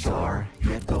 to Bizarre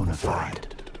Yet Bonafide,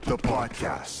 the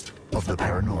podcast of the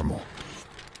paranormal.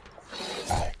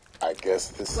 I guess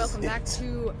this Welcome is back it.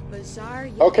 to Bizarre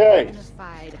Yet Okay.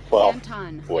 Bonafide. Well,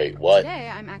 Anton, wait, what? Today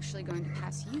I'm actually going to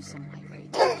pass you some light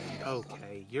read.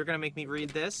 Okay, you're gonna make me read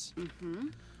this?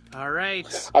 All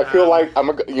right. I feel like I'm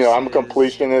a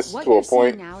completionist What to a you're seeing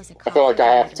point. now is a I feel like I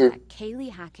have letter to that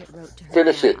Kaylee Hackett wrote to her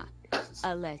finish it. grandma,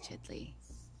 allegedly.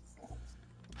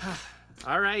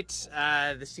 All right.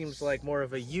 This seems like more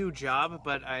of a you job,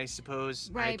 but I suppose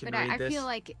I Right, can but read I this. feel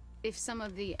like if some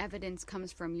of the evidence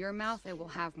comes from your mouth, it will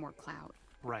have more clout.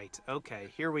 Right. Okay.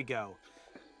 Here we go.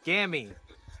 Gammy,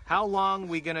 how long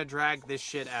we gonna drag this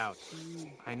shit out?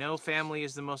 I know family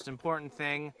is the most important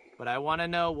thing, but I want to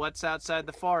know what's outside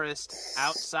the forest,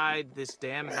 outside this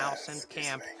damn house and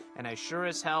camp, and I sure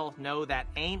as hell know that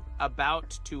ain't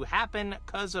about to happen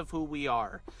 'cause of who we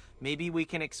are. Maybe we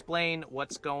can explain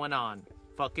what's going on.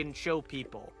 Fucking show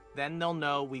people. Then they'll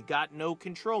know we got no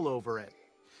control over it.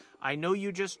 I know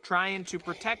you just trying to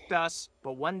protect us,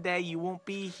 but one day you won't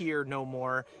be here no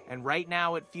more, and right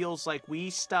now it feels like we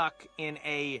stuck in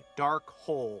a dark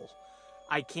hole.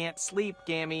 I can't sleep,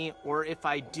 Gammy, or if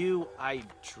I do, I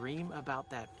dream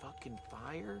about that fucking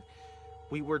fire.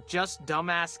 We were just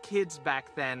dumbass kids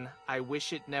back then. I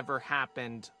wish it never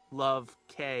happened. Love,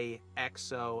 K,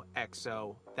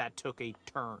 XOXO. That took a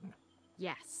turn.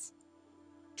 Yes.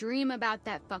 Dream about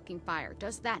that fucking fire.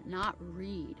 Does that not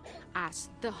read as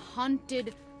the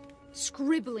haunted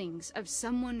scribblings of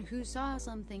someone who saw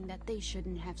something that they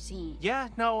shouldn't have seen? Yeah,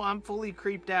 no, I'm fully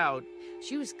creeped out.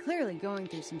 She was clearly going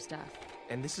through some stuff.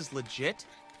 And this is legit?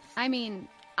 I mean,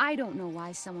 I don't know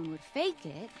why someone would fake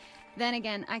it. Then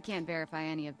again, I can't verify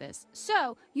any of this.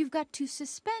 So, you've got to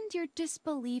suspend your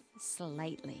disbelief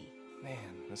slightly. Man,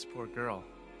 this poor girl.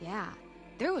 Yeah,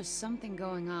 there was something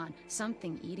going on,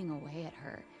 something eating away at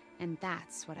her, and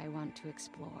that's what I want to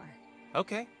explore.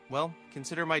 Okay, well,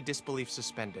 consider my disbelief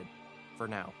suspended. For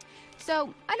now.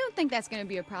 So, I don't think that's going to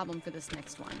be a problem for this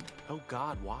next one. Oh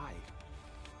god, why?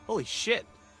 Holy shit,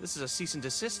 this is a cease and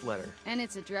desist letter. And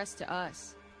it's addressed to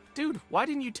us. Dude, why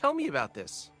didn't you tell me about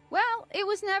this? Well, it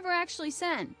was never actually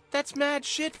sent. That's mad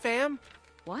shit, fam.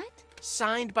 What?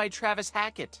 Signed by Travis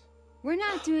Hackett. We're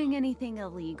not doing anything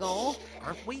illegal.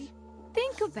 Aren't we?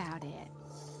 Think about it.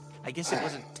 I guess it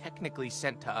wasn't technically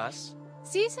sent to us.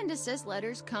 Cease and desist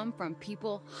letters come from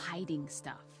people hiding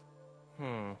stuff.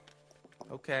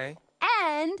 Okay.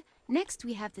 And next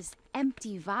we have this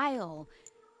empty vial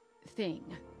thing.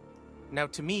 Now,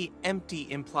 to me, empty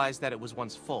implies that it was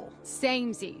once full.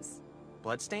 Samesies.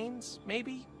 Bloodstains,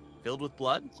 maybe? Filled with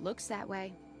blood? Looks that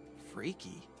way.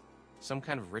 Freaky. Some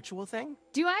kind of ritual thing?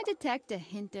 Do I detect a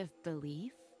hint of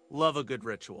belief? Love a good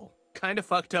ritual. Kinda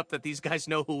fucked up that these guys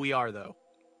know who we are, though.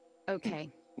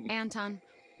 Okay, Anton,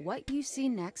 what you see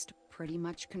next pretty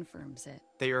much confirms it.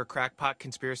 That you're a crackpot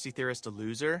conspiracy theorist, a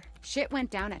loser? Shit went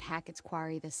down at Hackett's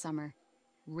Quarry this summer.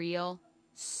 Real,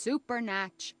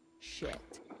 supernatch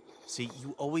shit. See,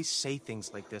 you always say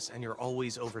things like this, and you're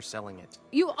always overselling it.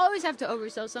 You always have to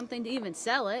oversell something to even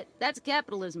sell it. That's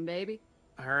capitalism, baby.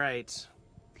 All right.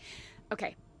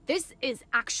 Okay, this is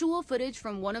actual footage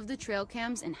from one of the trail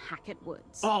cams in Hackett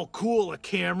Woods. Oh, cool. A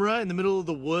camera in the middle of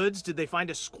the woods? Did they find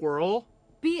a squirrel?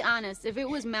 Be honest, if it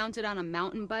was mounted on a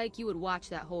mountain bike, you would watch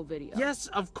that whole video. Yes,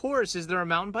 of course. Is there a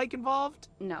mountain bike involved?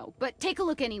 No, but take a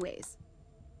look anyways.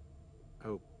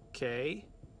 Okay.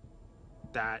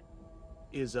 That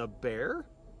is a bear?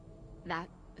 That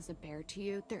is a bear to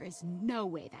you? There is no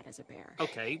way that is a bear.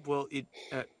 Okay, well,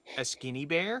 a skinny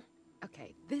bear?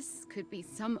 Okay, this could be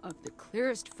some of the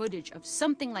clearest footage of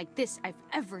something like this I've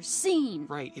ever seen.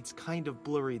 Right, it's kind of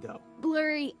blurry, though.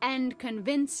 Blurry and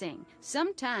convincing.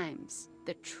 Sometimes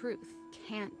the truth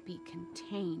can't be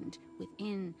contained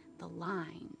within the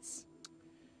lines.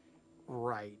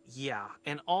 Right, yeah.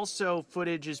 And also,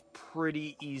 footage is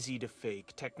pretty easy to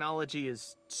fake. Technology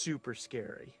is super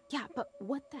scary. Yeah, but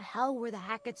what the hell were the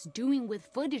Hacketts doing with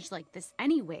footage like this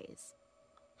anyways?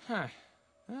 Huh.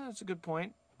 That's a good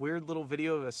point. Weird little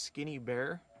video of a skinny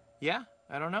bear. Yeah,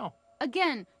 I don't know.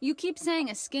 Again, you keep saying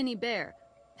a skinny bear.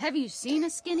 Have you seen a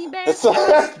skinny bear? It's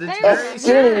a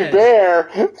skinny bear.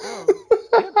 Oh.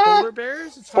 Yeah, polar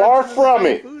bears? It's Far hard for them to from find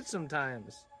it. Food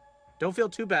sometimes. Don't feel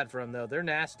too bad for them, though. They're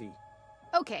nasty.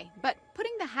 Okay, but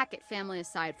putting the Hackett family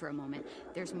aside for a moment,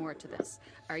 there's more to this.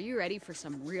 Are you ready for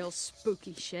some real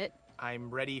spooky shit? I'm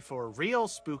ready for real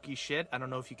spooky shit. I don't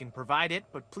know if you can provide it,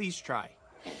 but please try.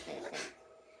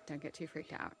 Don't get too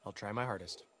freaked out. I'll try my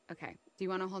hardest. Okay, do you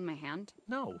want to hold my hand?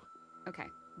 No. Okay,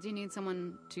 do you need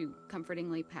someone to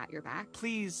comfortingly pat your back?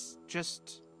 Please,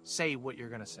 just say what you're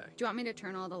gonna say. Do you want me to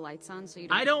turn all the lights on so you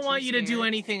don't I don't get want too you to do scared?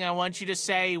 anything. I want you to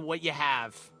say what you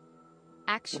have.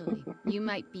 Actually, you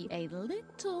might be a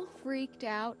little freaked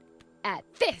out at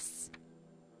this.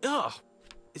 Ugh.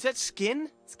 Is that skin?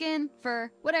 Skin,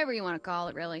 fur, whatever you want to call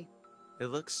it, really. It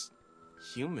looks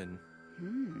human.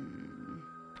 Hmm.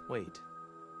 Wait.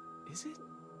 Is it?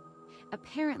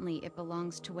 Apparently, it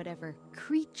belongs to whatever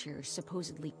creature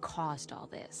supposedly caused all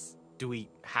this. Do we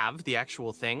have the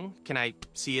actual thing? Can I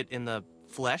see it in the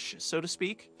flesh, so to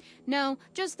speak? No,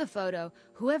 just the photo.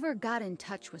 Whoever got in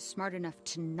touch was smart enough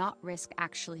to not risk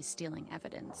actually stealing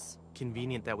evidence.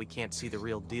 Convenient that we can't see the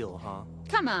real deal, huh?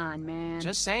 Come on, man.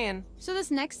 Just saying. So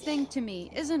this next thing to me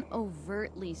isn't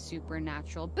overtly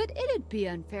supernatural, but it'd be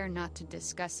unfair not to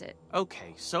discuss it.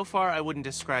 Okay, so far I wouldn't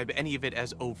describe any of it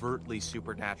as overtly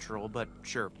supernatural, but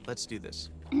sure, let's do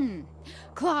this.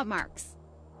 Claw marks.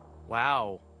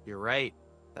 Wow, you're right.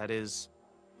 That is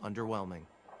underwhelming.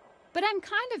 But I'm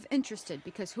kind of interested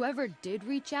because whoever did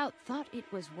reach out thought it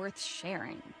was worth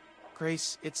sharing.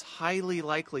 Grace, it's highly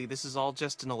likely this is all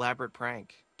just an elaborate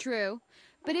prank. True.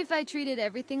 But if I treated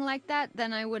everything like that,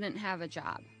 then I wouldn't have a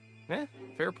job.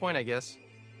 Fair point, I guess.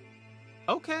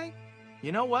 Okay.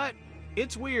 You know what?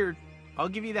 It's weird. I'll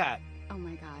give you that. Oh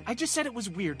my god. I just said it was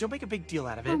weird. Don't make a big deal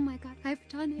out of it. Oh my god, I've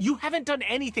done it. You haven't done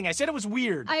anything. I said it was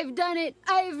weird. I've done it.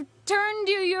 I've turned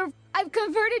you. I've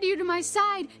converted you to my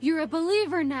side. You're a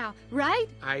believer now, right?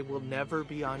 I will never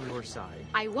be on your side.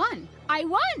 I won. I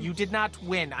won. You did not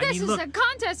win. This is a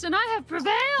contest and I have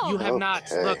prevailed. You have not.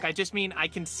 Look, I just mean I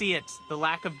can see it. The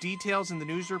lack of details in the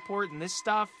news report and this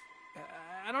stuff.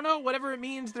 I don't know, whatever it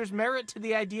means, there's merit to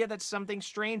the idea that something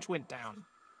strange went down.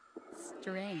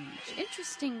 Strange.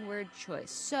 Interesting word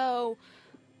choice. So,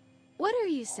 what are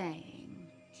you saying?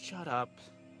 Shut up.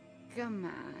 Come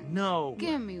on. No.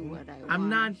 Give me what I want. I'm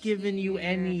not giving you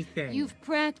anything. You've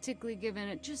practically given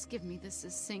it. Just give me the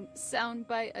succinct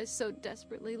soundbite I so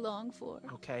desperately long for.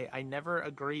 Okay, I never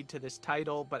agreed to this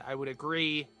title, but I would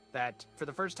agree that for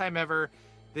the first time ever,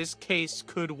 this case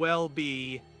could well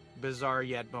be bizarre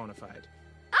yet bona fide.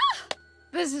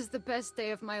 This is the best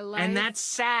day of my life. And that's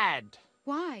sad.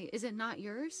 Why? Is it not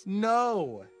yours?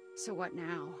 No. So what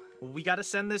now? Well, we gotta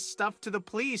send this stuff to the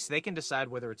police. They can decide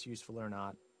whether it's useful or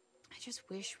not. I just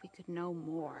wish we could know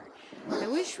more. I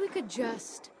wish we could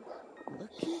just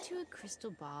look into a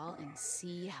crystal ball and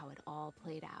see how it all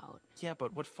played out. Yeah,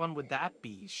 but what fun would that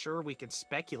be? Sure, we could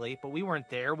speculate, but we weren't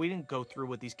there. We didn't go through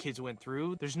what these kids went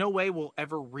through. There's no way we'll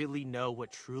ever really know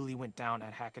what truly went down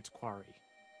at Hackett's Quarry.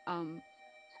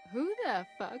 Who the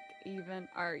fuck even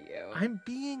are you? I'm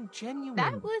being genuine.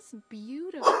 That was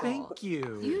beautiful. Thank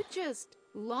you. You just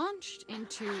launched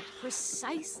into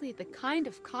precisely the kind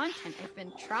of content I've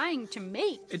been trying to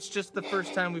make. It's just the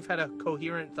first time we've had a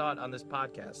coherent thought on this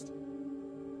podcast.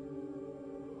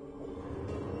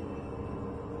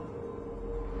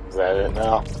 Is that it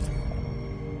now?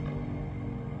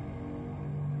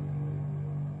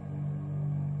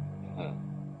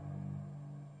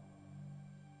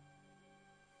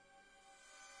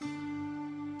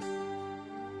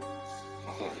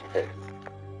 Okay.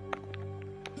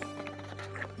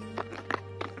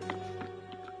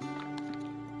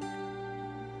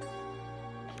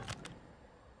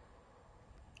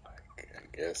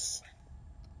 I guess.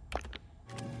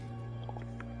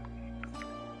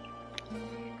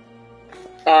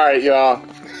 Alright, y'all.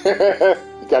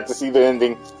 You got to see the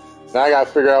ending. Now I gotta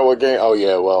figure out what game. Oh,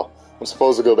 yeah, well, I'm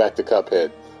supposed to go back to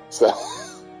Cuphead. So.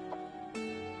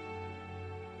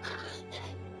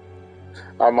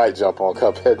 I might jump on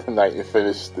Cuphead tonight and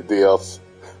finish the deals.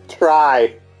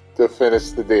 Try to finish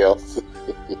the deals.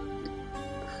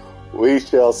 We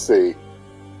shall see.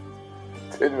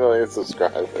 10 million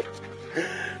subscribers.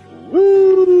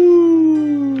 Woo!